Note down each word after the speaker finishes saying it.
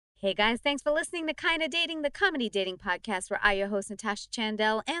Hey guys, thanks for listening to Kinda Dating, the comedy dating podcast where I, your host Natasha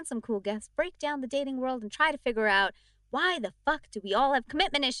Chandel, and some cool guests break down the dating world and try to figure out why the fuck do we all have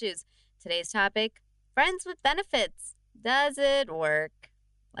commitment issues. Today's topic, friends with benefits. Does it work?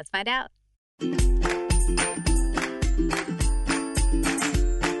 Let's find out.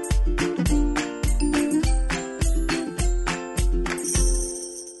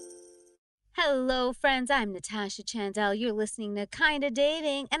 Hello, friends. I'm Natasha Chandel. You're listening to Kinda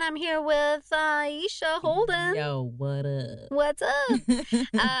Dating, and I'm here with Aisha Holden. Yo, what up? What's up?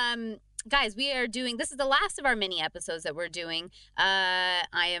 Guys, we are doing, this is the last of our mini episodes that we're doing. I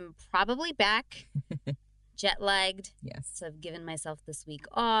am probably back, jet lagged. Yes. So I've given myself this week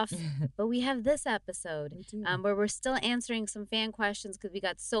off. But we have this episode where we're still answering some fan questions because we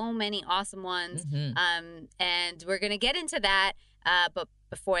got so many awesome ones. And we're going to get into that. But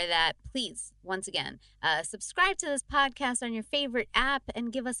before that, please, once again, subscribe to this podcast on your favorite app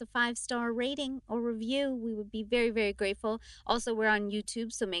and give us a 5-star rating or review. We would be very, very grateful. Also, we're on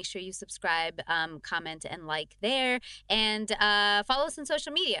YouTube, so make sure you subscribe, comment, and like there. And follow us on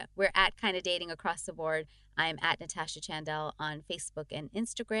social media. We're at Kinda Dating across the board. I'm at Natasha Chandel on Facebook and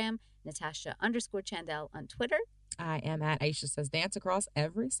Instagram, Natasha_Chandel on Twitter. I am at Aisha Says Dance across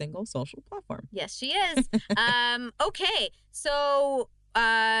every single social platform. Yes, she is. Okay, so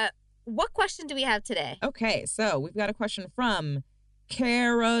what question do we have today? Okay, so we've got a question from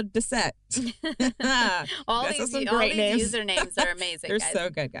Cara Dessette. all these usernames are amazing. They're guys. so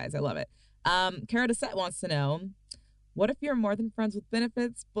good, guys. I love it. Cara Dessette wants to know, what if you're more than friends with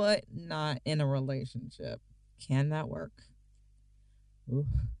benefits but not in a relationship? Can that work? Ooh.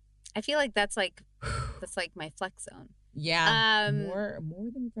 I feel like that's like my flex zone. Yeah. More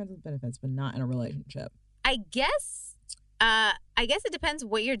than friends with benefits but not in a relationship. I guess it depends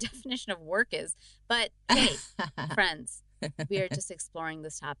what your definition of work is. But hey, friends, we are just exploring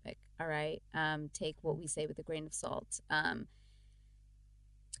this topic. All right. Take what we say with a grain of salt.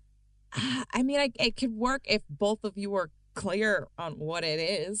 I mean, it could work if both of you were clear on what it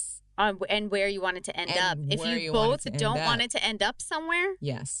is. And where you want it to end up. If you both don't want it to end up somewhere,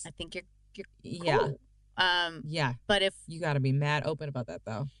 yes, I think you're cool. Yeah. But if you got to be mad open about that,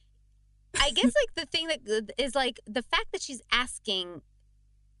 though. I guess like the thing that is like the fact that she's asking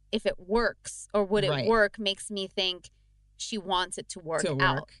if it works or would it work makes me think she wants it to work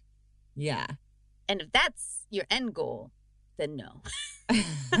out. Yeah. And if that's your end goal, then no.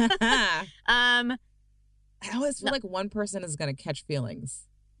 I always feel like one person is going to catch feelings.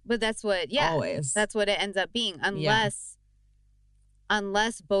 But that's what, always. That's what it ends up being. Unless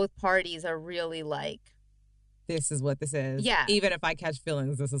both parties are really like, this is what this is. Yeah. Even if I catch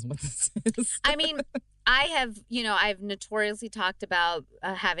feelings, this is what this is. I mean, I've notoriously talked about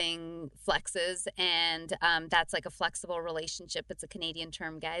having flexes, and that's like a flexible relationship. It's a Canadian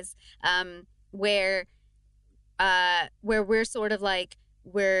term, guys, where we're sort of like,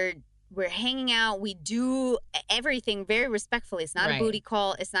 we're hanging out. We do everything very respectfully. It's not a booty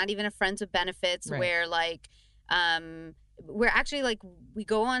call. It's not even a friends with benefits where like, we're actually like, we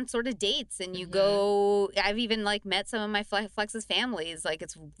go on sort of dates and you go, I've even like met some of my flex's families. Like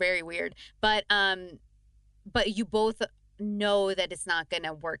it's very weird, but you both know that it's not going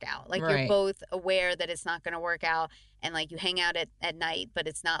to work out. Like you're both aware that it's not going to work out. And like you hang out at night, but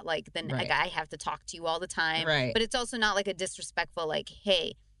it's not like like I have to talk to you all the time. Right. But it's also not like a disrespectful, like,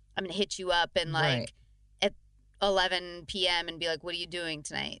 hey, I'm going to hit you up and like at 11 p.m. and be like, what are you doing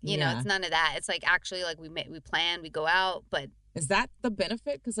tonight? You know, it's none of that. It's like actually like we plan, we go out, but. Is that the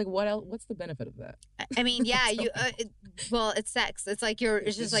benefit? Because like what else? What's the benefit of that? I mean, yeah, it's sex. It's like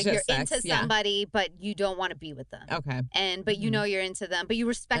it's just like you're sex, into somebody, but you don't want to be with them. Okay. But you know you're into them, but you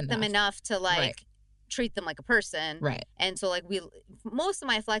respect them enough to like treat them like a person. Right. And so like most of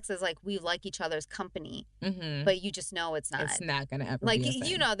my flexes, like we like each other's company, but you just know it's not going to ever like, be a thing.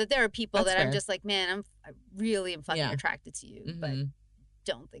 you know that there are people That's that fair. I'm just like, man, I really am fucking attracted to you, but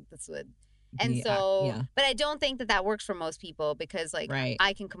don't think this would. And but I don't think that works for most people because like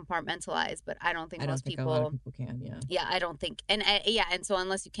I can compartmentalize, but I don't think most people. A lot of people can. Yeah. Yeah, I don't think, and so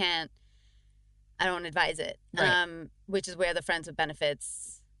unless you can't, I don't advise it. Which is where the friends with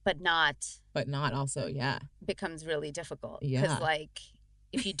benefits, but not also becomes really difficult. Yeah. Because like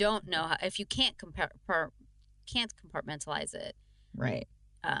if you don't know how, if you can't compartmentalize it,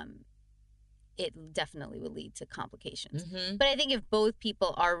 it definitely would lead to complications. But I think if both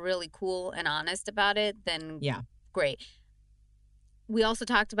people are really cool and honest about it, then great. We also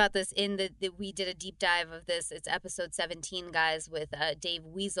talked about this in we did a deep dive of this. It's episode 17, guys, with Dave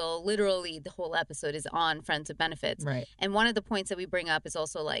Weasel. Literally, the whole episode is on friends with benefits. Right. And one of the points that we bring up is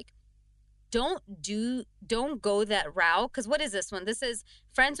also like, don't go that route. Because what is this one? This is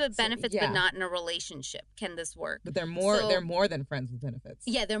friends with benefits, but not in a relationship. Can this work? But they're more than friends with benefits.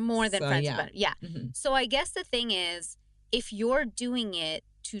 Yeah, they're more than friends with benefits. Yeah. Mm-hmm. So I guess the thing is, if you're doing it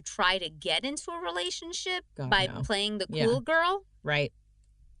to try to get into a relationship by playing the cool girl, right?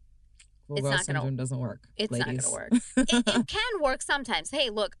 Cool it's girl not syndrome gonna. doesn't work. It's ladies. not gonna work. It can work sometimes. Hey,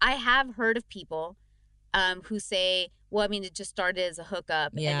 look, I have heard of people who say, well, I mean, it just started as a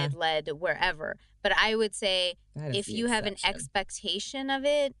hookup and it led wherever. But I would say if you have an expectation of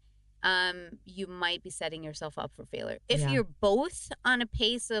it, you might be setting yourself up for failure. If you're both on a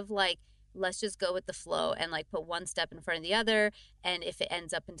pace of like, let's just go with the flow and like put one step in front of the other, and if it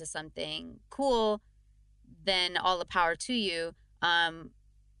ends up into something cool, then all the power to you.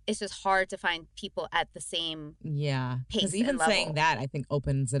 It's just hard to find people at the same pace. Because even saying that, I think,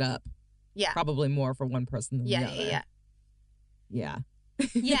 opens it up. Yeah. Probably more for one person than the other. Yeah.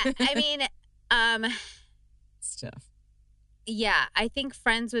 Yeah. I mean, it's tough. Yeah, I think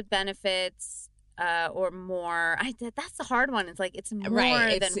friends with benefits or more. That's the hard one. It's like it's more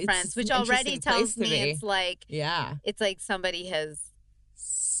than friends, which already tells me it's like it's like somebody has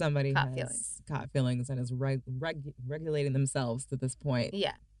got feelings and is regulating themselves to this point.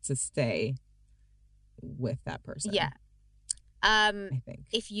 Yeah. To stay with that person. Yeah. I think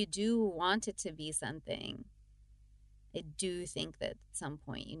if you do want it to be something, I do think that at some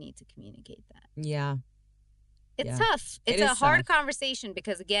point you need to communicate that. Yeah. It's tough. It's a hard conversation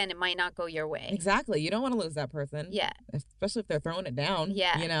because, again, it might not go your way. Exactly. You don't want to lose that person. Yeah. Especially if they're throwing it down.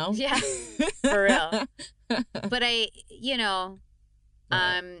 Yeah. You know? Yeah. For real. But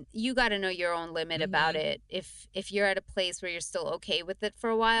you got to know your own limit about it. If you're at a place where you're still okay with it for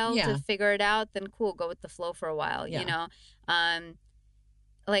a while to figure it out, then cool, go with the flow for a while, you know?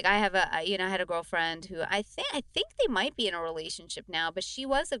 Like I had a girlfriend who I think they might be in a relationship now, but she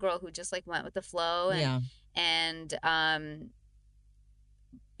was a girl who just like went with the flow and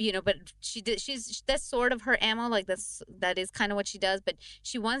but that's sort of her ammo. Like that is kind of what she does. But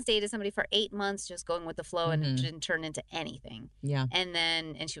she once dated somebody for 8 months, just going with the flow, and it didn't turn into anything. Yeah.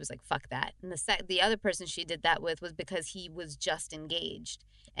 And she was like, "Fuck that." And the other person she did that with was because he was just engaged,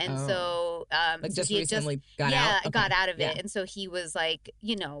 and so just recently got out. Okay. Got out of it, and so he was like,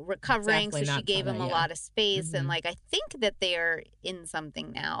 recovering. So she gave him a lot of space, and like I think that they are in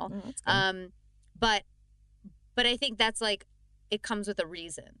something now. Oh, that's good. But I think that's like. It comes with a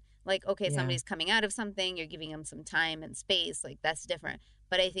reason. Like, okay, somebody's coming out of something, you're giving them some time and space, like that's different.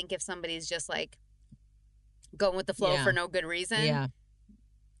 But I think if somebody's just like going with the flow for no good reason, it's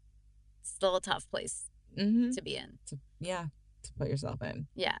still a tough place to be in. To put yourself in.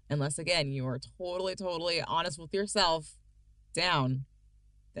 Yeah. Unless, again, you are totally, totally honest with yourself down,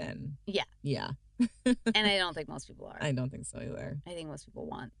 then. Yeah. Yeah. And I don't think most people are. I don't think so either. I think most people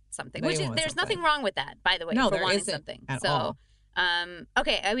want something. There's nothing wrong with that, by the way, for wanting something. At all.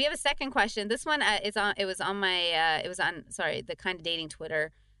 Okay, we have a second question. This one it was on the Kind of Dating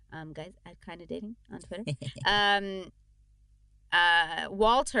Twitter. Guys, at Kind of Dating on Twitter.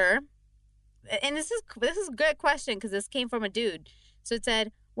 Walter, and this is a good question because this came from a dude. So it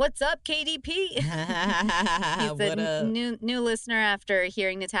said, "What's up, KDP?" He's a new listener after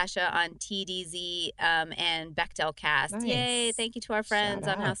hearing Natasha on TDZ and Bechdel Cast. Nice. Yay! Thank you to our friends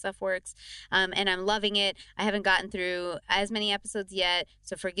on How Stuff Works. And I'm loving it. I haven't gotten through as many episodes yet,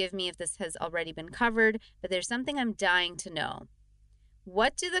 so forgive me if this has already been covered. But there's something I'm dying to know.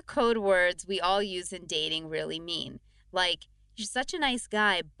 What do the code words we all use in dating really mean? Like, you're such a nice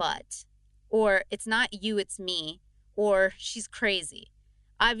guy, but, or it's not you, it's me, or she's crazy.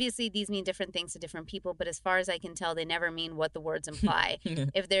 Obviously, these mean different things to different people, but as far as I can tell, they never mean what the words imply.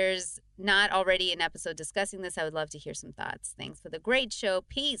 If there's not already an episode discussing this, I would love to hear some thoughts. Thanks for the great show.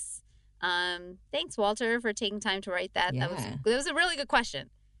 Peace. Thanks, Walter, for taking time to write that. Yeah. That was a really good question.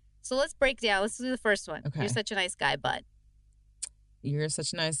 So let's break down. Let's do the first one. Okay. You're such a nice guy, but. You're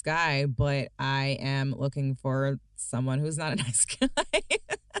such a nice guy, but I am looking for someone who's not a nice guy.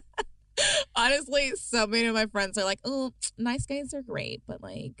 Honestly, so many of my friends are like, "Oh, nice guys are great, but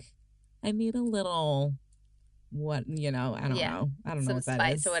like, I need a little, I don't know. I don't know what that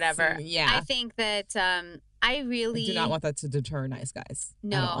spice is. or whatever." Yeah, I think that I really do not want that to deter nice guys.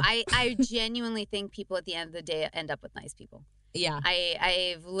 No, I genuinely think people at the end of the day end up with nice people. Yeah,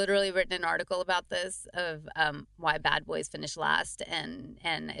 I've literally written an article about this of why bad boys finish last, and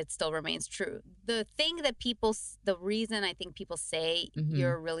it still remains true. The reason I think people say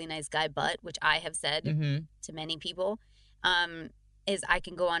you're a really nice guy, but which I have said to many people, is I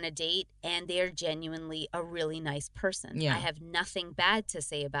can go on a date and they are genuinely a really nice person. Yeah. I have nothing bad to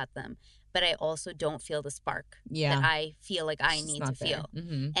say about them, but I also don't feel the spark Yeah. that I feel like I It's need not to feel. there.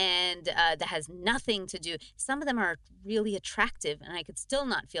 Mhm. And that has nothing to do. Some of them are really attractive, and I could still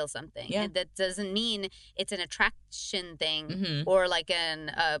not feel something. Yeah. And that doesn't mean it's an attraction thing Mhm. or like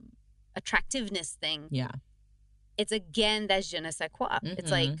an attractiveness thing. Yeah. It's again that je ne sais quoi. It's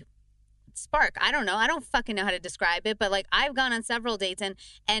Mhm. like spark. I don't know. I don't fucking know how to describe it, but like I've gone on several dates,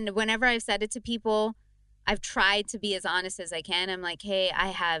 and whenever I've said it to people, I've tried to be as honest as I can. I'm like, hey, I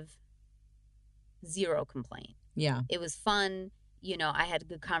have zero complaint. Yeah. It was fun. You know, I had a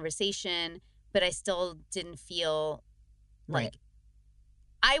good conversation, but I still didn't feel like Right.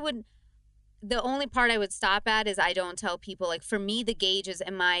 I would. The only part I would stop at is I don't tell people, like, for me, the gauge is,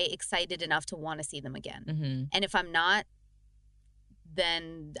 am I excited enough to want to see them again? Mhm. And if I'm not,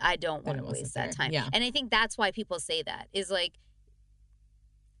 then I don't Then want it to wasn't waste that there. time. Yeah. And I think that's why people say that is like,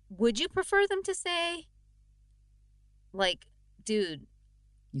 would you prefer them to say, like, dude,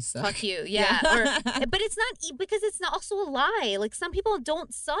 You suck. fuck you? Yeah. But it's not, because it's not also a lie. Like, some people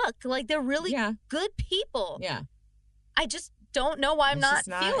don't suck. Like, they're really Yeah. good people. Yeah. I just don't know why I'm It's not just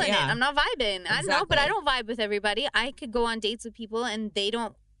not- feeling yeah. it. I'm not vibing. I know, but I Exactly. don't vibe with everybody. I could go on dates with people and they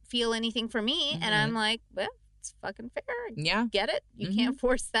don't feel anything for me. And I'm like, well, it's fucking fair. Yeah. Get it? You can't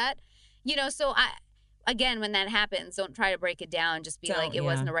force that. You know, so again, when that happens, don't try to break it down. Just be Don't, like, it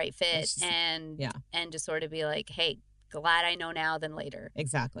wasn't yeah. the right fit. It's just- and yeah. and just sort of be like, hey, glad I know now than later.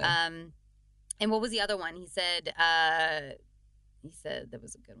 Exactly. And what was the other one? He said there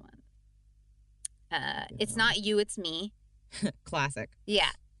was a good one. It's not you, it's me. Classic. Yeah.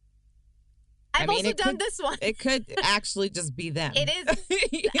 I I've mean, also it done could- this one. It could actually just be them. It is.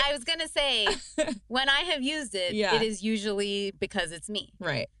 I was going to say, when I have used it, Yeah. it is usually because it's me.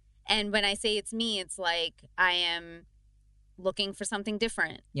 Right. And when I say it's me, it's like I am looking for something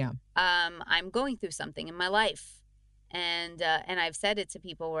different. Yeah. I'm going through something in my life. And I've said it to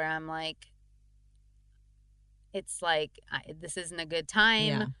people where I'm like, it's like, this isn't a good time.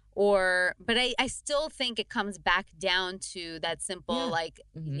 Yeah. But I still think it comes back down to that simple, Yeah. like,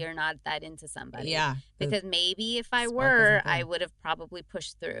 Mhm. you're not that into somebody. Yeah. Because maybe if I spark were, isn't there. I would have probably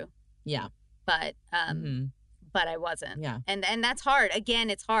pushed through. Yeah. But Mhm. but I wasn't. Yeah. And that's hard. Again,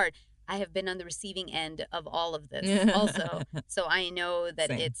 it's hard. I have been on the receiving end of all of this also. So I know that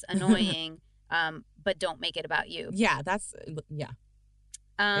Same. it's annoying, but don't make it about you. Yeah. That's yeah.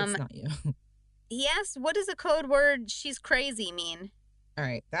 It's not you. He asked, what does the code word she's crazy mean? All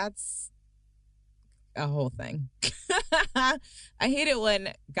right. That's a whole thing. I hate it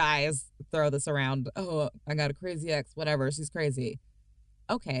when guys throw this around. Oh, I got a crazy ex, whatever. She's crazy.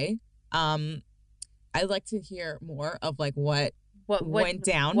 Okay. I'd like to hear more of like what went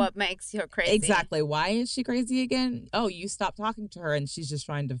down. What makes her crazy? Exactly. Why is she crazy again? Oh, you stopped talking to her and she's just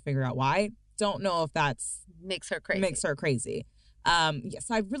trying to figure out why. Don't know if that's Makes her crazy. makes her crazy.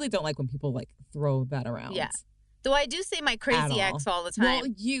 Yes, I really don't like when people like throw that around. Yeah. Though I do say my crazy all. ex all the time.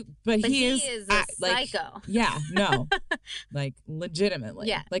 Well, but he is a like, psycho. yeah, no, like legitimately.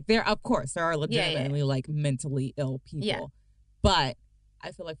 Yeah. Like there are yeah. legitimately like mentally ill people. Yeah. But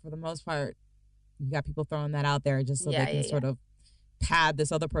I feel like for the most part, you got people throwing that out there just so Yeah, they can yeah, sort of pad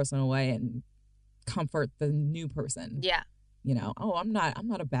this other person away and comfort the new person. Yeah. You know, oh, I'm not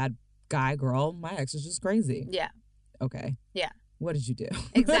a bad guy, girl. My ex is just crazy. Yeah. Okay. Yeah. What did you do?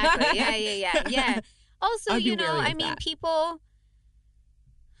 Exactly. Yeah. Also, I'd be you know, wary of I mean, that. people,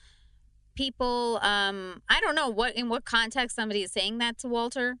 I don't know in what context somebody is saying that to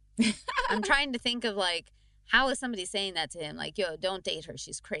Walter. I'm trying to think of like, how is somebody saying that to him? Like, yo, don't date her.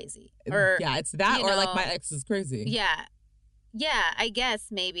 She's crazy. Or, yeah, it's that you or like know, my ex is crazy. yeah. Yeah, I guess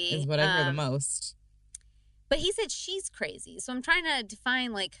maybe. Is what I hear the most. But he said she's crazy. So I'm trying to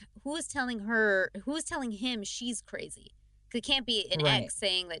define like who is telling him she's crazy. 'Cause it can't be an Right. ex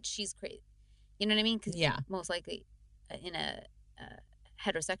saying that she's crazy. You know what I mean? Because Yeah. most likely in a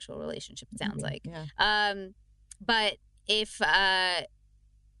heterosexual relationship, it sounds like. Yeah. But if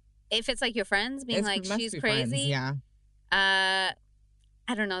it's like your friends being like must she's be crazy, friends, yeah. I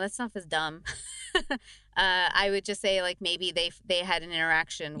don't know. That stuff is dumb. I would just say like maybe they had an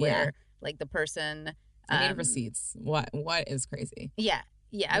interaction where like the person. I need receipts. What is crazy? Yeah. What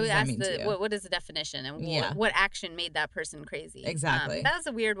Yeah, I would does that ask mean to you? what is the definition and Yeah. what action made that person crazy? Exactly. That was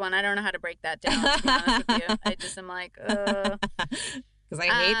a weird one. I don't know how to break that down, to be honest with you. I just am like, Because I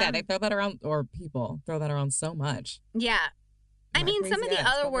hate that. They Um, throw that around, or people throw that around so much. yeah. I My mean, some of crazy the ex,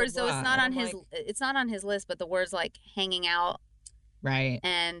 other blah, blah, words, though, blah. it's not on I'm his like- it's not on his list, but the words like hanging out Right.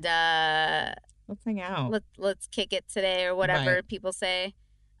 and Let's hang out. let's kick it today or whatever Right. people say.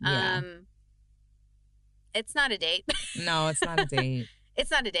 Yeah. It's not a date. No, it's not a date. It's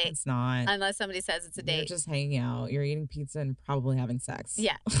not a date It's not. unless somebody says it's a You're date. just hanging out. You're eating pizza and probably having sex.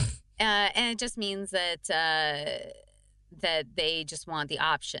 Yeah. And it just means that that they just want the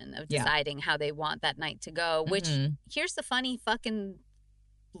option of deciding how they want that night to go, which here's the funny fucking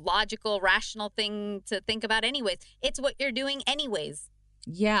logical, rational thing to think about anyways. It's what you're doing anyways.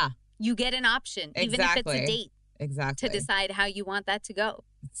 Yeah. You get an option, even if it's a date. Exactly. To decide how you want that to go.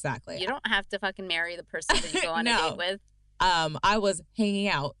 Exactly. You don't have to fucking marry the person that you go on a date with. I was hanging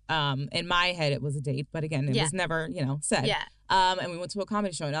out. In my head, it was a date, but again, it was never, said. Yeah. And we went to a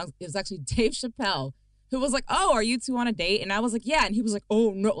comedy show, and it was actually Dave Chappelle who was like, "Oh, are you two on a date?" And I was like, "Yeah." And he was like,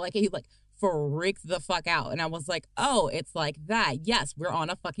 "Oh no!" Like he freaked the fuck out. And I was like, "Oh, it's like that. Yes, we're on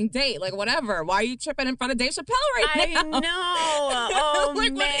a fucking date. Like whatever. Why are you tripping in front of Dave Chappelle right now?" I know. Oh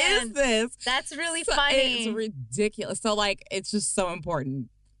like, man, what is this? That's really funny. It's ridiculous. So it's just so important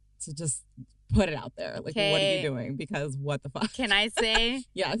to just put it out there. Like, what are you doing? Because what the fuck? Can I say?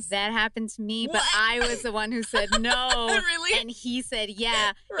 Yes. That happened to me, but I was the one who said no. Really? And he said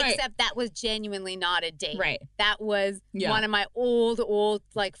yeah. Right. Except that was genuinely not a date. Right. That was one of my old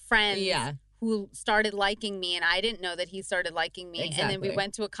friends. Yeah. Who started liking me, and I didn't know that he started liking me. Exactly. And then we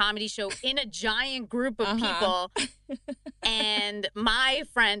went to a comedy show in a giant group of people. And my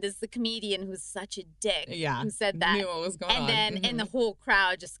friend is the comedian who's such a dick. Yeah. Who said that. Knew what was going on. And then in the whole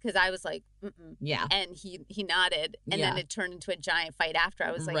crowd, just because I was like, mm-mm. Yeah. And he nodded. And then it turned into a giant fight after.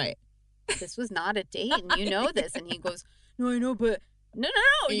 I was like, this was not a date, and you know this. And he goes, no, I know, but no,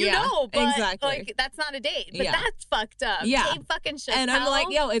 you know, but exactly. that's not a date. But that's fucked up. Yeah. Dave fucking Chappelle. And I'm like,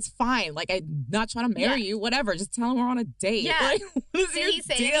 yo, it's fine. Like, I'm not trying to marry you, whatever. Just tell him we're on a date. Yeah. Like, what is Did your he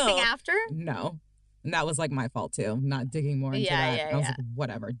say deal? anything after? No. And that was my fault too, not digging more into that. I was like,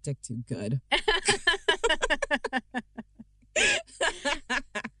 whatever, dick too good.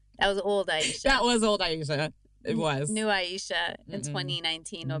 That was old Aisha. That was old Aisha. It was. New Aisha in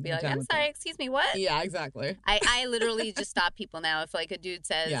 2019 will be like, I'm sorry, excuse me, what? Yeah, exactly. I literally just stop people now. If a dude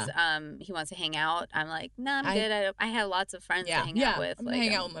says he wants to hang out, I'm like, no, I'm good. I have lots of friends to hang out with. I'm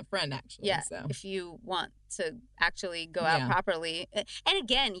hanging out with my friend actually. Yeah, so. if you want to actually go out properly. And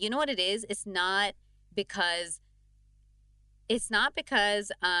again, you know what it is? It's not because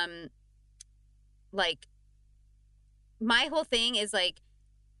my whole thing is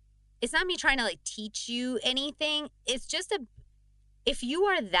it's not me trying to teach you anything. It's just if you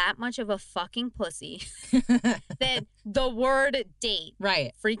are that much of a fucking pussy that the word date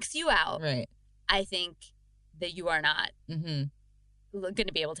freaks you out, I think that you are not going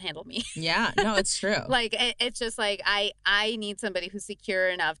to be able to handle me. Yeah, no, it's true. It's just I need somebody who's secure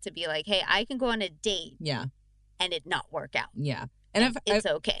enough to be like, hey, I can go on a date and it not work out. Yeah. And it's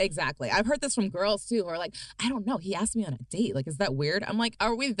okay. Exactly. I've heard this from girls too who are like, I don't know. He asked me on a date. Is that weird? I'm like,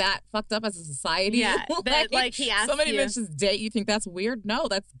 are we that fucked up as a society? Yeah. He asked somebody mentions date. You think that's weird? No,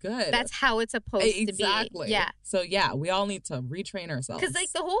 that's good. That's how it's supposed to be. Exactly. Yeah. So we all need to retrain ourselves. Because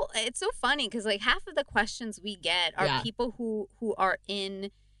it's so funny because half of the questions we get are people who are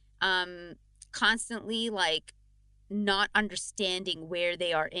in, constantly not understanding where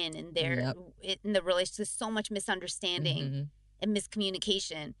they are in their in the relationship. There's so much misunderstanding. And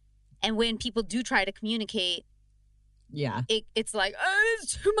miscommunication. And when people do try to communicate, it's like, oh,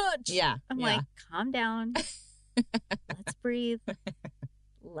 it's too much. Yeah. I'm like, calm down. Let's breathe.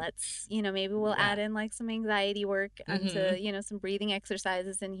 Let's, maybe we'll add in some anxiety work into, some breathing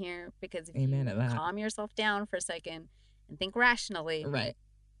exercises in here. Because if you calm yourself down for a second and think rationally, it's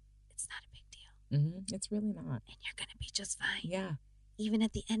not a big deal. It's really not. And you're going to be just fine. Yeah. Even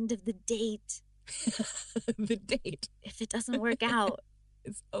at the end of the date. The date. If it doesn't work out,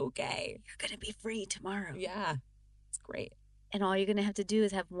 it's okay. You're going to be free tomorrow. Yeah. It's great. And all you're going to have to do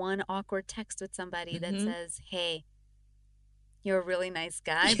is have one awkward text with somebody that says, hey, you're a really nice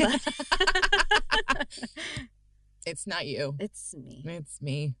guy, but it's not you. It's me. It's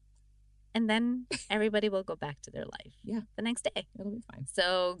me. And then everybody will go back to their life. Yeah. The next day. It'll be fine.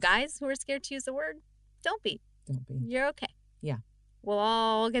 So guys who are scared to use the word, don't be. Don't be. You're okay. Yeah. We'll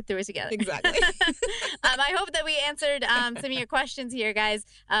all get through it together. Exactly. I hope that we answered some of your questions here, guys.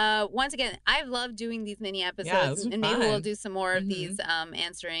 Once again, I've loved doing these mini episodes, and maybe we'll do some more of these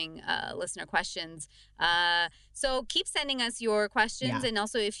answering listener questions. So keep sending us your questions, and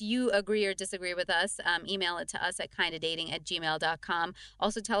also if you agree or disagree with us, email it to us at kindadating@gmail.com.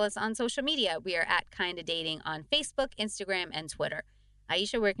 Also tell us on social media. We are at Kinda Dating on Facebook, Instagram, and Twitter.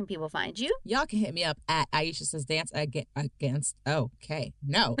 Aisha, where can people find you? Y'all can hit me up at Aisha Says Dance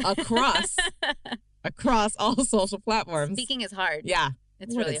across all social platforms. Speaking is hard. Yeah.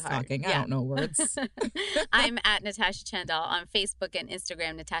 It's What really is hard. talking? I Yeah. don't know words. I'm at Natasha Chandel on Facebook and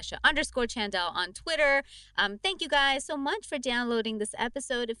Instagram, Natasha_Chandel on Twitter. Thank you guys so much for downloading this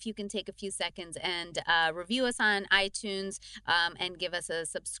episode. If you can take a few seconds and review us on iTunes and give us a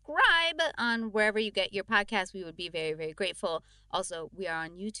subscribe on wherever you get your podcast, we would be very, very grateful. Also, we are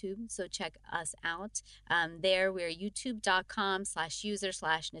on YouTube, so check us out. There, we're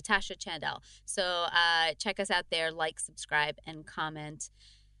youtube.com/user/Natasha Chandel. So check us out there, like, subscribe, and comment.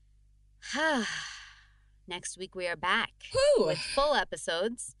 Next week we are back with full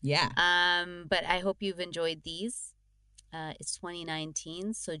episodes. Yeah. But I hope you've enjoyed these. It's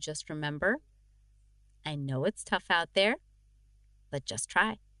 2019, so just remember, I know it's tough out there, but just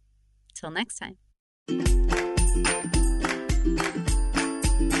try. Till next time.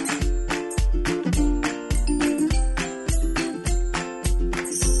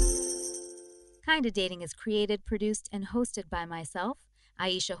 Kinda Dating is created, produced, and hosted by myself.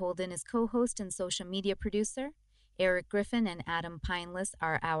 Aisha Holden is co-host and social media producer. Eric Griffin and Adam Pineless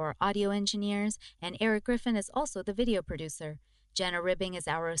are our audio engineers, and Eric Griffin is also the video producer. Jenna Ribbing is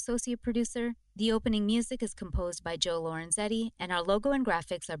our associate producer. The opening music is composed by Joe Lorenzetti, and our logo and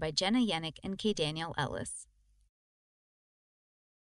graphics are by Jenna Yannick and K. Daniel Ellis.